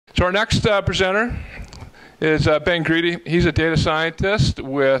So our next presenter is Ben Gready. He's a data scientist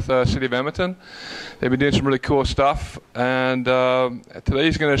with City of Edmonton. They've been doing some really cool stuff, and today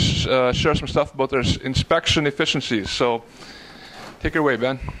he's going to share some stuff about their inspection efficiencies. So take it away,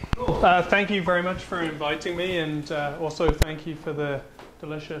 Ben. Cool. Thank you very much for inviting me, and also thank you for the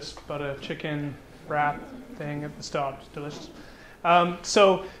delicious butter chicken wrap thing at the start. It's delicious.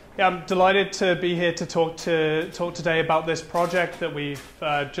 Yeah, I'm delighted to be here to talk today about this project that we've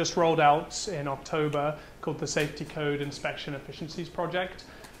just rolled out in October called the Safety Code Inspection Efficiencies Project.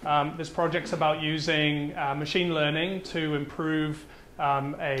 This project's about using machine learning to improve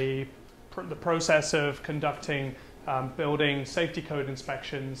the process of conducting building safety code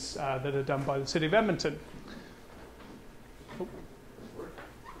inspections that are done by the City of Edmonton.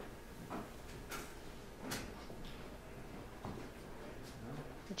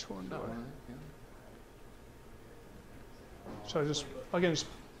 Which one? No. So I can just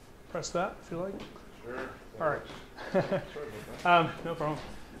press that if you like. Sure. All right. No problem.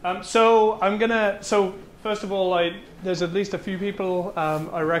 So first of all, there's at least a few people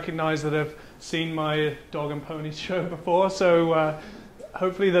I recognize that have seen my Dog and Pony show before. So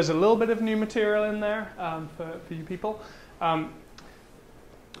hopefully there's a little bit of new material in there for you people.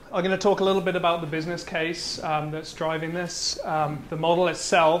 I'm going to talk a little bit about the business case that's driving this, the model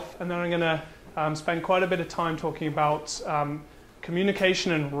itself, and then I'm going to spend quite a bit of time talking about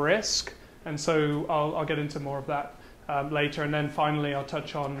communication and risk, and so I'll get into more of that later, and then finally I'll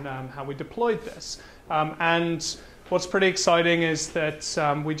touch on how we deployed this. And what's pretty exciting is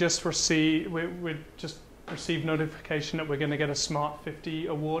that we just received notification that we're going to get a Smart 50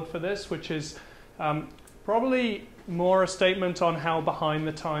 award for this, which is probably more a statement on how behind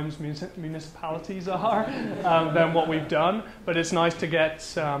the times municipalities are than what we've done, but it's nice to get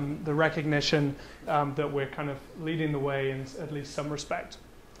the recognition that we're kind of leading the way in at least some respect.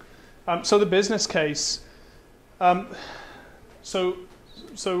 So the business case. So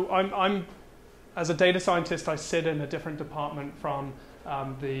I'm as a data scientist, I sit in a different department from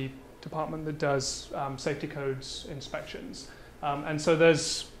the department that does safety codes inspections, and so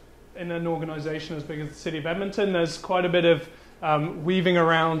there's, in an organization as big as the City of Edmonton, there's quite a bit of weaving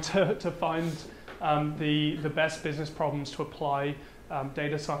around to find the best business problems to apply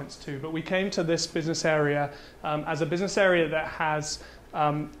data science to. But we came to this business area as a business area that has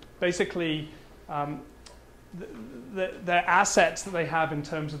basically the assets that they have in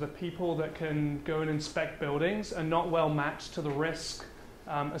terms of the people that can go and inspect buildings are not well matched to the risk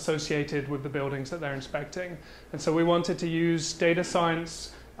associated with the buildings that they're inspecting. And so we wanted to use data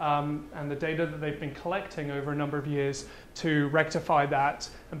science and the data that they've been collecting over a number of years to rectify that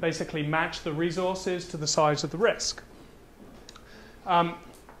and basically match the resources to the size of the risk. The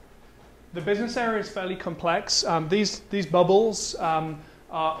business area is fairly complex. These bubbles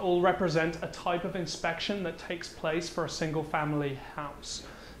all represent a type of inspection that takes place for a single family house.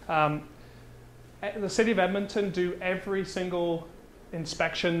 The City of Edmonton do every single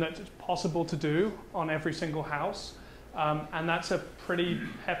inspection that's possible to do on every single house. And that's a pretty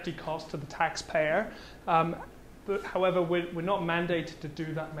hefty cost to the taxpayer. But however, we're not mandated to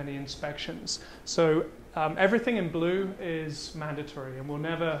do that many inspections. So everything in blue is mandatory, and we'll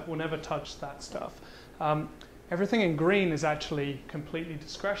never touch that stuff. Everything in green is actually completely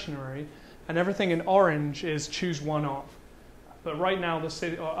discretionary, and everything in orange is choose one of. But right now,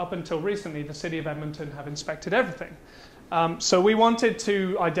 up until recently, the City of Edmonton have inspected everything. So we wanted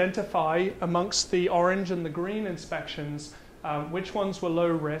to identify amongst the orange and the green inspections which ones were low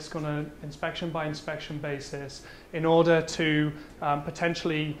risk on an inspection by inspection basis in order to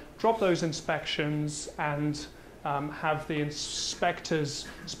potentially drop those inspections and have the inspectors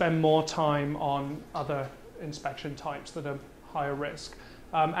spend more time on other inspection types that are higher risk.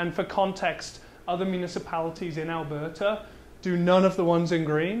 And for context, other municipalities in Alberta do none of the ones in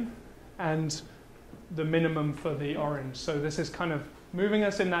green and the minimum for the orange. So this is kind of moving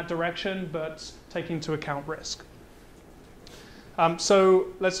us in that direction, but taking into account risk. So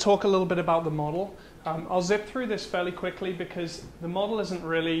let's talk a little bit about the model. I'll zip through this fairly quickly because the model isn't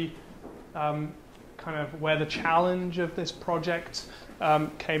really kind of where the challenge of this project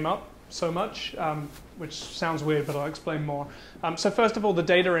came up so much, which sounds weird, but I'll explain more. So first of all, the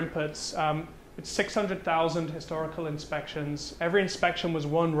data inputs. It's 600,000 historical inspections. Every inspection was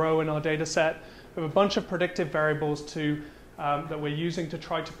one row in our data set. We have a bunch of predictive variables that we're using to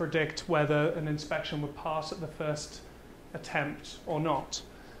try to predict whether an inspection would pass at the first attempt or not.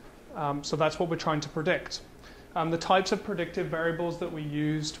 So that's what we're trying to predict. The types of predictive variables that we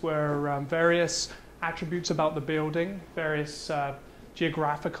used were various attributes about the building, various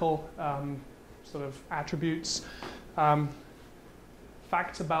geographical sort of attributes,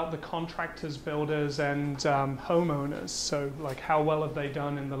 facts about the contractors, builders, and homeowners. So like how well have they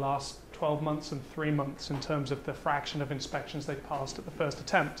done in the last 12 months and 3 months in terms of the fraction of inspections they passed at the first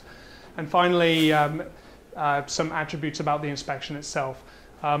attempt. And finally, some attributes about the inspection itself.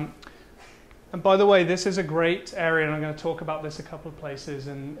 And by the way, this is a great area, and I'm going to talk about this a couple of places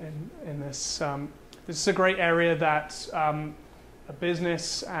in this. This is a great area that a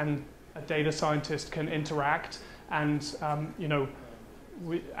business and a data scientist can interact. And you know,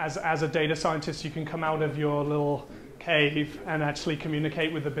 as a data scientist, you can come out of your little cave and actually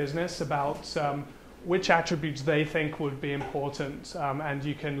communicate with the business about which attributes they think would be important, and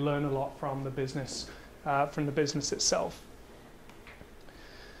you can learn a lot from the business itself.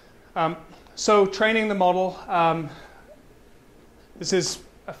 So training the model, this is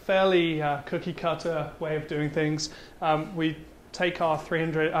a fairly cookie cutter way of doing things. We take our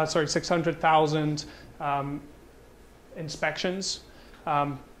 600,000 inspections,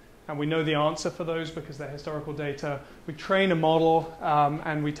 and we know the answer for those because they're historical data. We train a model,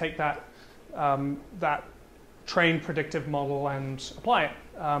 and we take that trained predictive model and apply it.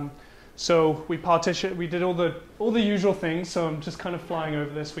 So we did all the usual things. So I'm just kind of flying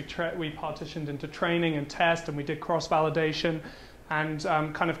over this. We partitioned into training and test, and we did cross-validation. And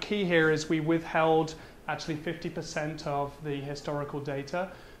kind of key here is we withheld actually 50% of the historical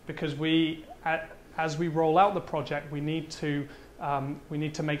data because as we roll out the project, we need to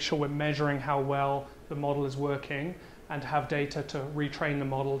make sure we're measuring how well the model is working and have data to retrain the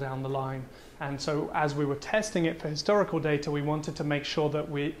model down the line. And so as we were testing it for historical data, we wanted to make sure that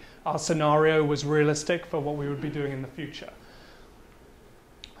our scenario was realistic for what we would be doing in the future.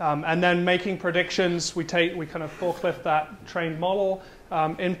 And then making predictions, we kind of forklift that trained model,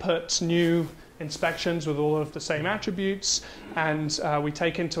 input new inspections with all of the same attributes, and we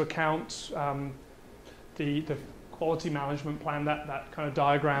take into account the quality management plan, that kind of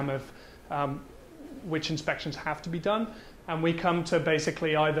diagram of which inspections have to be done. And we come to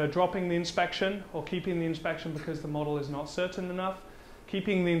basically either dropping the inspection or keeping the inspection because the model is not certain enough,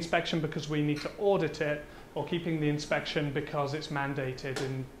 keeping the inspection because we need to audit it, or keeping the inspection because it's mandated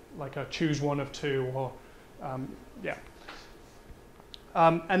in like a choose one of two, or yeah.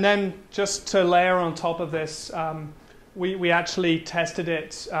 And then just to layer on top of this, we actually tested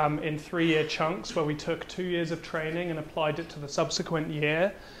it in 3-year chunks where we took 2 years of training and applied it to the subsequent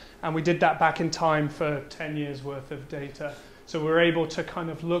year. And we did that back in time for 10 years worth of data. So we were able to kind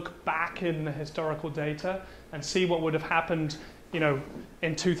of look back in the historical data and see what would have happened, you know,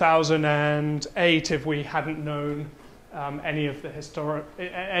 in 2008 if we hadn't known any of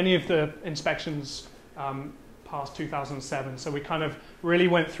the inspections past 2007. So we kind of really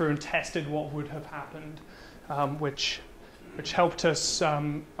went through and tested what would have happened, which helped us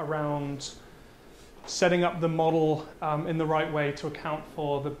around setting up the model in the right way to account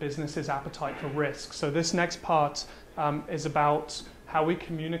for the business's appetite for risk. So this next part is about how we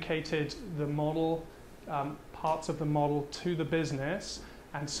communicated the model, parts of the model to the business,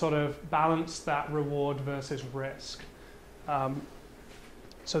 and sort of balanced that reward versus risk.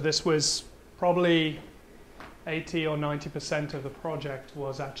 So this was probably 80 or 90% of the project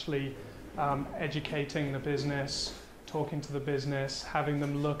was actually educating the business, talking to the business, having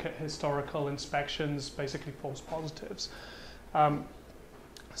them look at historical inspections, basically false positives. And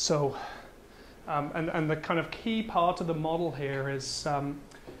the kind of key part of the model here is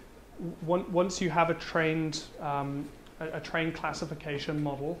once you have a trained classification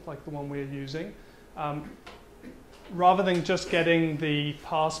model, like the one we're using, rather than just getting the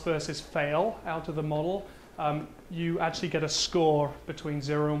pass versus fail out of the model, you actually get a score between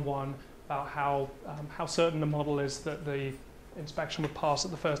 0 and 1 about how certain the model is that the inspection would pass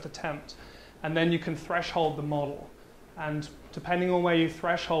at the first attempt. And then you can threshold the model. And depending on where you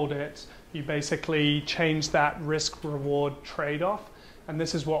threshold it, you basically change that risk-reward trade-off. And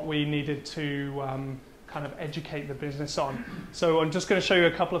this is what we needed to kind of educate the business on. So I'm just going to show you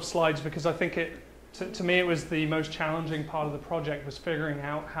a couple of slides because I think to me it was the most challenging part of the project, was figuring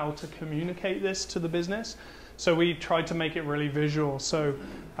out how to communicate this to the business. So we tried to make it really visual. So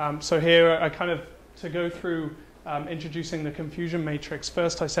here I kind of, to go through introducing the confusion matrix,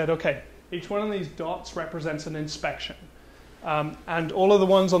 first I said, okay, each one of these dots represents an inspection. And all of the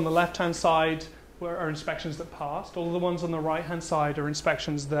ones on the left-hand side are inspections that passed. All of the ones on the right-hand side are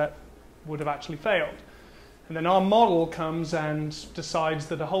inspections that would have actually failed. And then our model comes and decides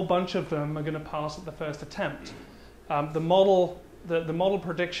that a whole bunch of them are going to pass at the first attempt. The model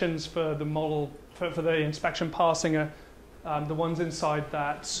predictions for the model for the inspection passing are the ones inside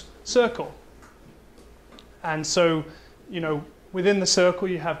that circle. And so, you know, within the circle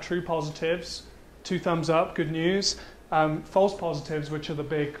you have true positives, 2 thumbs up, good news. false positives, which are the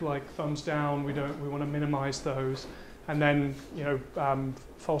big like thumbs down. We want to minimize those, and then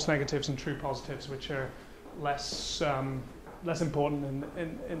false negatives and true positives, which are less important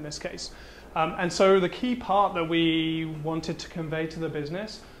in this case. And so the key part that we wanted to convey to the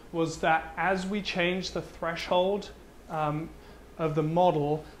business was that as we change the threshold of the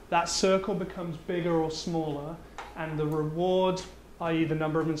model, that circle becomes bigger or smaller, and the reward, i.e. the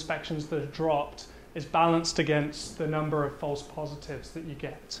number of inspections that are dropped, is balanced against the number of false positives that you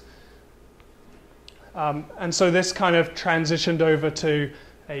get. And so this kind of transitioned over to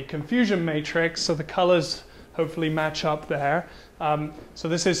a confusion matrix, so the colors hopefully match up there. So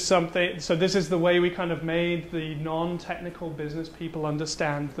this is the way we kind of made the non-technical business people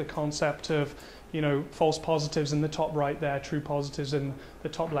understand the concept of, false positives in the top right there, true positives in the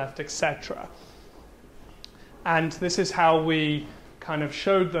top left, etc. And this is how we kind of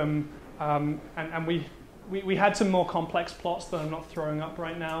showed them, and we had some more complex plots that I'm not throwing up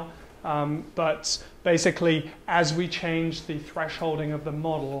right now. But basically, as we change the thresholding of the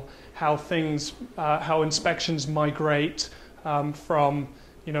model, how inspections migrate from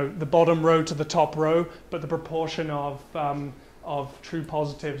the bottom row to the top row, but the proportion of true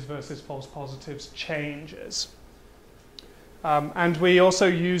positives versus false positives changes. And we also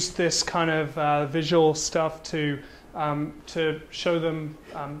used this kind of visual stuff to show them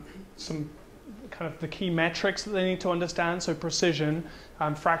some kind of the key metrics that they need to understand. So precision,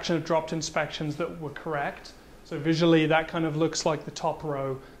 fraction of dropped inspections that were correct. So visually, that kind of looks like the top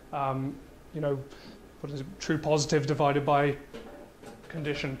row. What is it? True positive divided by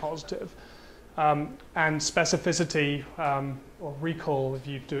condition positive. And specificity, or recall if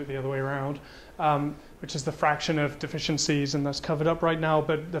you do it the other way around, which is the fraction of deficiencies, and that's covered up right now,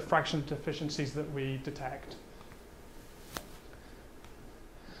 but the fraction of deficiencies that we detect.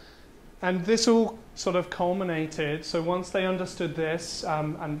 And this all sort of culminated, so once they understood this,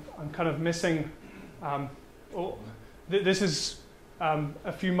 and I'm kind of missing, this is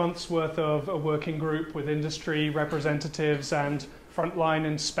a few months worth of a working group with industry representatives and frontline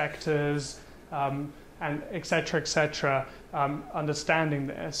inspectors, and et cetera, understanding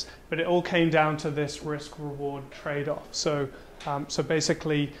this. But it all came down to this risk-reward trade-off. So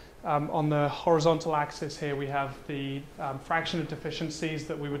basically, on the horizontal axis here, we have the fraction of deficiencies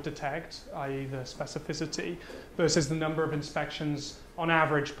that we would detect, i.e. the specificity, versus the number of inspections on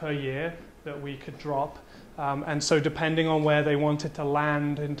average per year that we could drop. And so depending on where they wanted to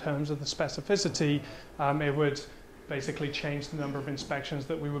land in terms of the specificity, it would basically change the number of inspections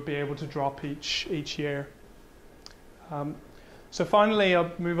that we would be able to drop each year. So finally,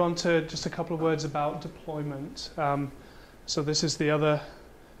 I'll move on to just a couple of words about deployment. So this is the other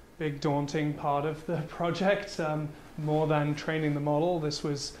big daunting part of the project, more than training the model. This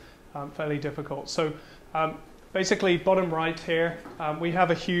was fairly difficult. So basically, bottom right here, we have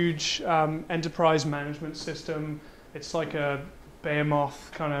a huge enterprise management system. It's like a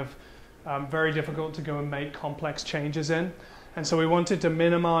behemoth, kind of very difficult to go and make complex changes in. And so we wanted to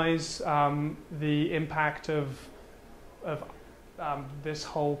minimize the impact of this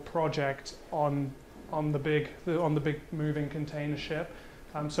whole project on the big moving container ship.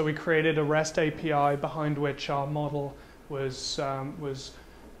 So we created a REST API behind which our model was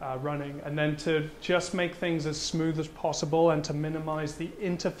running, and then to just make things as smooth as possible and to minimize the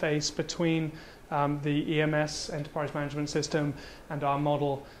interface between the EMS enterprise management system and our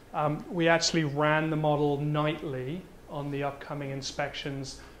model, we actually ran the model nightly on the upcoming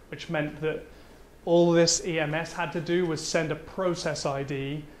inspections, which meant that all this EMS had to do was send a process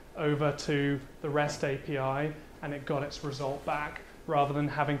ID over to the REST API, and it got its result back, rather than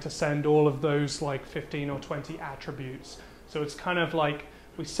having to send all of those like 15 or 20 attributes. So it's kind of like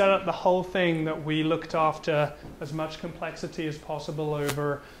we set up the whole thing that we looked after as much complexity as possible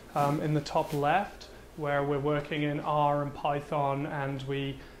over in the top left, where we're working in R and Python, and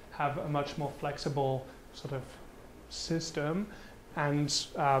we have a much more flexible sort of system, and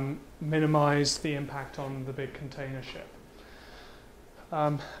minimize the impact on the big container ship.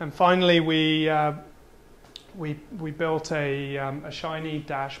 And finally, we built a shiny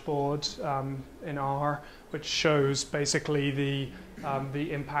dashboard in R, which shows basically the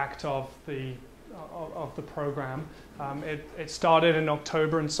impact of the program. It started in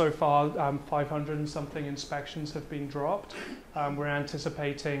October, and so far 500 and something inspections have been dropped. We're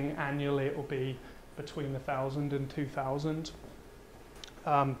anticipating annually it will be between 1,000 and 2,000.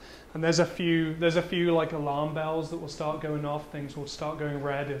 And there's a few like alarm bells that will start going off. Things will start going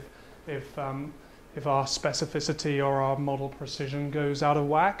red if our specificity or our model precision goes out of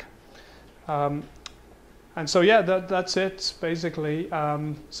whack. And so yeah, that's it basically.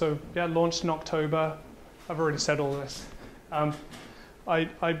 So yeah, launched in October. I've already said all this.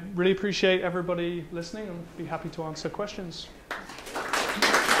 I really appreciate everybody listening and be happy to answer questions.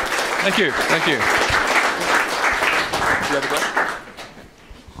 Thank you. Thank you.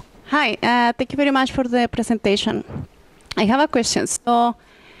 Hi, thank you very much for the presentation. I have a question. So,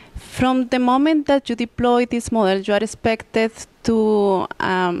 from the moment that you deploy this model, you are expected to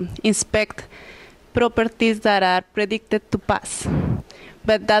inspect properties that are predicted to pass,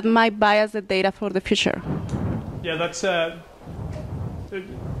 but that might bias the data for the future. Yeah, that's...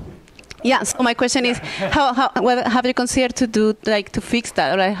 Yeah, so my question is, what have you considered to do, like, to fix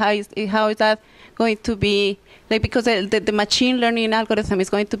that? Or like, how is that going to be, like, because the machine learning algorithm is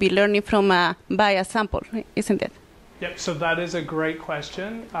going to be learning from a bias sample, isn't it? Yep, so that is a great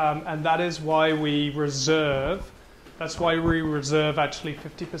question, and that is why we reserve, actually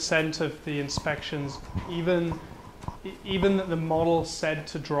 50% of the inspections, even that the model said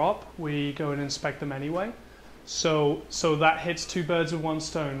to drop, we go and inspect them anyway. So that hits two birds with one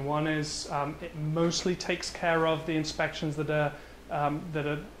stone. One is it mostly takes care of the inspections that are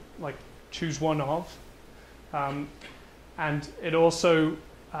like choose one of, and it also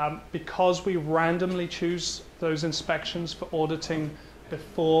because we randomly choose those inspections for auditing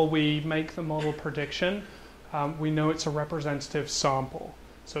before we make the model prediction, we know it's a representative sample.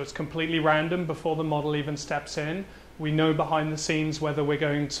 So it's completely random before the model even steps in. We know behind the scenes whether we're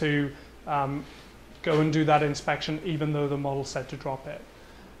going to go and do that inspection even though the model said to drop it.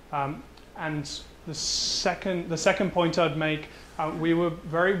 And the second point I'd make, we were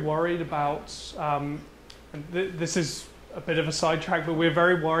very worried about, and this is a bit of a sidetrack, but we're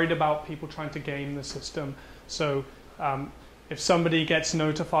very worried about people trying to game the system. So if somebody gets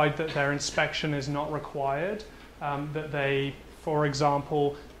notified that their inspection is not required, that they, for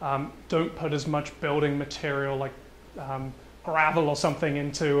example, don't put as much building material like gravel or something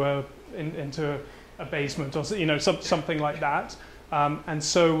into a basement, or something like that. And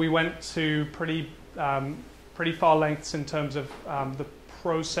so we went to pretty far lengths in terms of the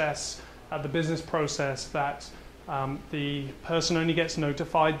process, the business process, that the person only gets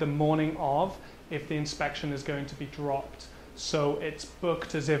notified the morning of if the inspection is going to be dropped. So it's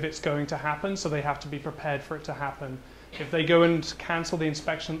booked as if it's going to happen, so they have to be prepared for it to happen. If they go and cancel the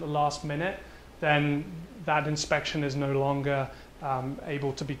inspection at the last minute, then that inspection is no longer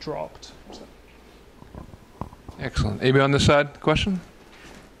able to be dropped. So. Excellent. Anybody on this side? Question?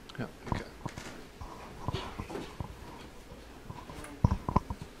 Yeah. Okay.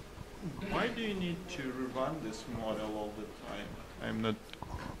 Why do you need to rerun this model all the time?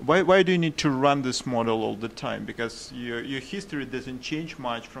 Why do you need to run this model all the time? Because your history doesn't change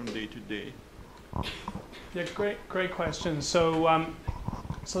much from day to day. Yeah, great question. So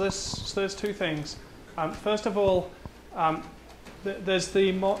there's two things. First of all, there's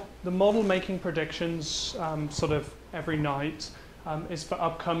the model making predictions sort of every night is for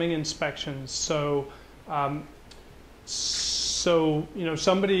upcoming inspections. So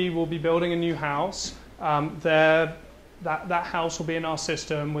somebody will be building a new house. That house will be in our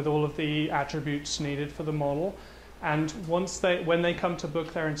system with all of the attributes needed for the model. And when they come to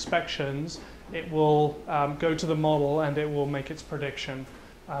book their inspections, it will go to the model and it will make its prediction.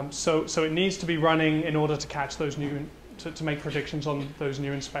 So it needs to be running in order to catch those new, to make predictions on those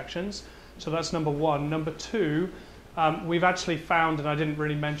new inspections. So that's number one. Number two, we've actually found, and I didn't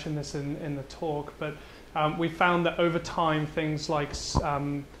really mention this in the talk, but we found that over time things like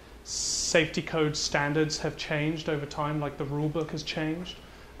safety code standards have changed over time, like the rule book has changed.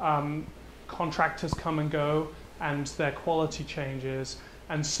 Contractors come and go and their quality changes.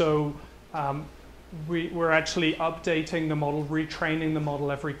 And so we're actually updating the model, retraining the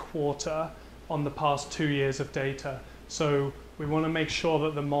model every quarter on the past 2 years of data. So we want to make sure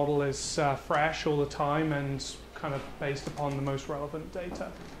that the model is fresh all the time and kind of based upon the most relevant data.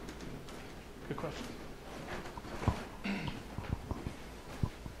 Good question.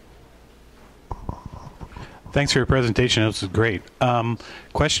 Thanks for your presentation. This was great.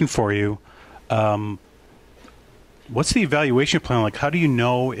 Question for you. What's the evaluation plan like? How do you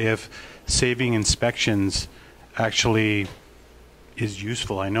know if saving inspections actually is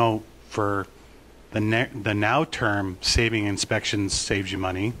useful? I know for the now term, saving inspections saves you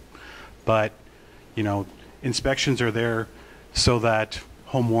money, but inspections are there so that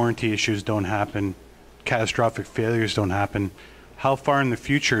home warranty issues don't happen, catastrophic failures don't happen. How far in the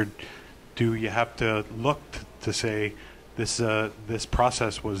future do you have to look to say this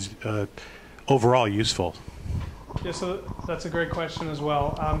process was overall useful? Yeah, so that's a great question as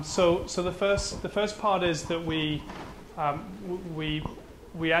well. So the first part is that we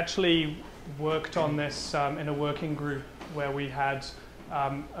actually worked on this in a working group where we had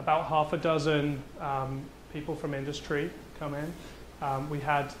about half a dozen people from industry come in. We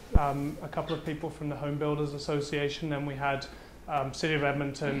had a couple of people from the Home Builders Association, and we had City of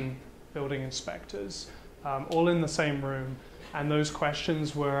Edmonton building inspectors, all in the same room. And those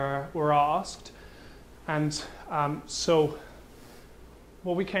questions were asked. And so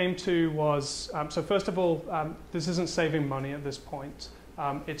what we came to was, so first of all, this isn't saving money at this point.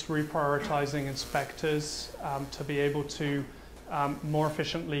 It's reprioritizing inspectors to be able to more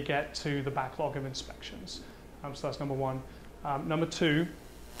efficiently get to the backlog of inspections. So that's number one. Number two,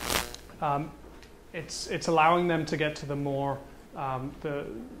 it's allowing them to get to the more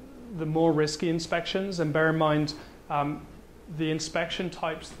risky inspections. And bear in mind, the inspection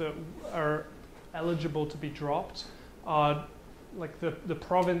types that are eligible to be dropped are, like the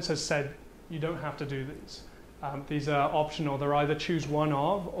province has said, you don't have to do these. These are optional. They're either choose one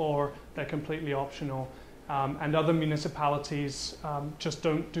of, or they're completely optional. And other municipalities just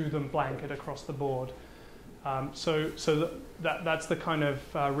don't do them blanket across the board. So that's the kind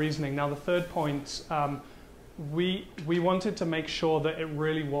of reasoning. Now the third point, we wanted to make sure that it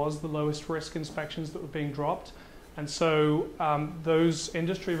really was the lowest risk inspections that were being dropped. And so those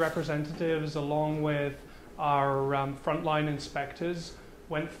industry representatives, along with our frontline inspectors,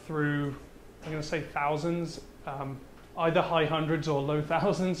 went through, I'm going to say thousands, either high hundreds or low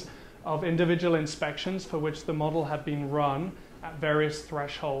thousands of individual inspections for which the model had been run at various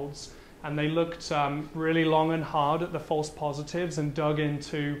thresholds. And they looked really long and hard at the false positives and dug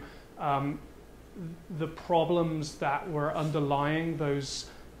into the problems that were underlying those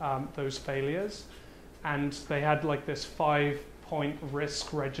failures. And they had like this 5-point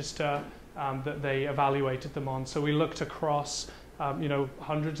risk register that they evaluated them on. So we looked across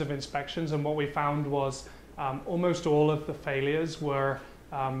hundreds of inspections, and what we found was almost all of the failures were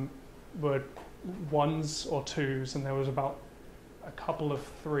ones or twos, and there was about a couple of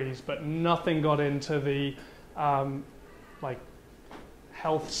threes, but nothing got into the like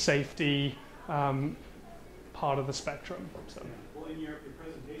health safety part of the spectrum. So. Well, in your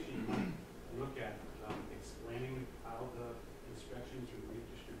presentation, you might look at explaining how the inspections are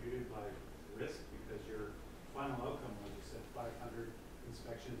redistributed by risk, because your final outcome was, you said 500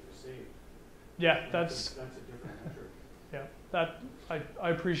 inspections were saved. Yeah, And that's a different metric. Yeah, that I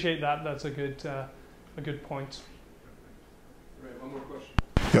appreciate that. That's a good point. Right, one more question.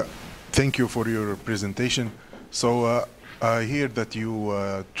 Yeah, thank you for your presentation. So I hear that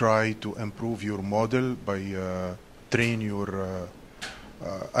you try to improve your model by train your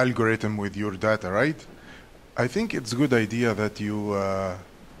algorithm with your data, right? I think it's a good idea that you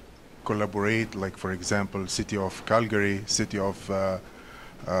collaborate, like for example, City of Calgary, City of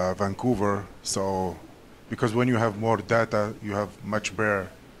Vancouver. So, because when you have more data, you have much better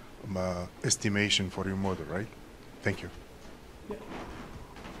estimation for your model, right? Thank you. Yeah.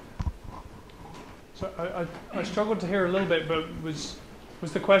 So I struggled to hear a little bit, but was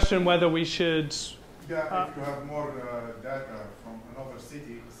the question whether we should? Yeah, if you have more data from another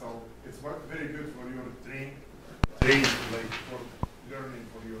city, so it's very good for your train, like for learning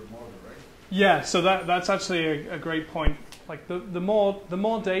for your model, right? Yeah, so that's actually a great point. Like the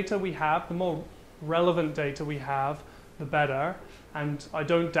more data we have, the more relevant data we have, the better. And I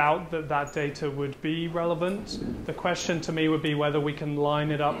don't doubt that data would be relevant. The question to me would be whether we can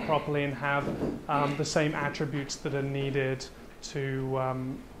line it up properly and have the same attributes that are needed to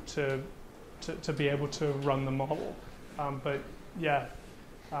be able to run the model. But yeah,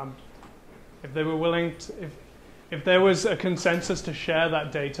 if they were willing to, if there was a consensus to share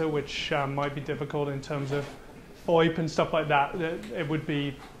that data, which might be difficult in terms of FOIP and stuff like that, it would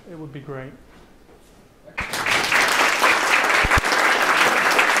be great.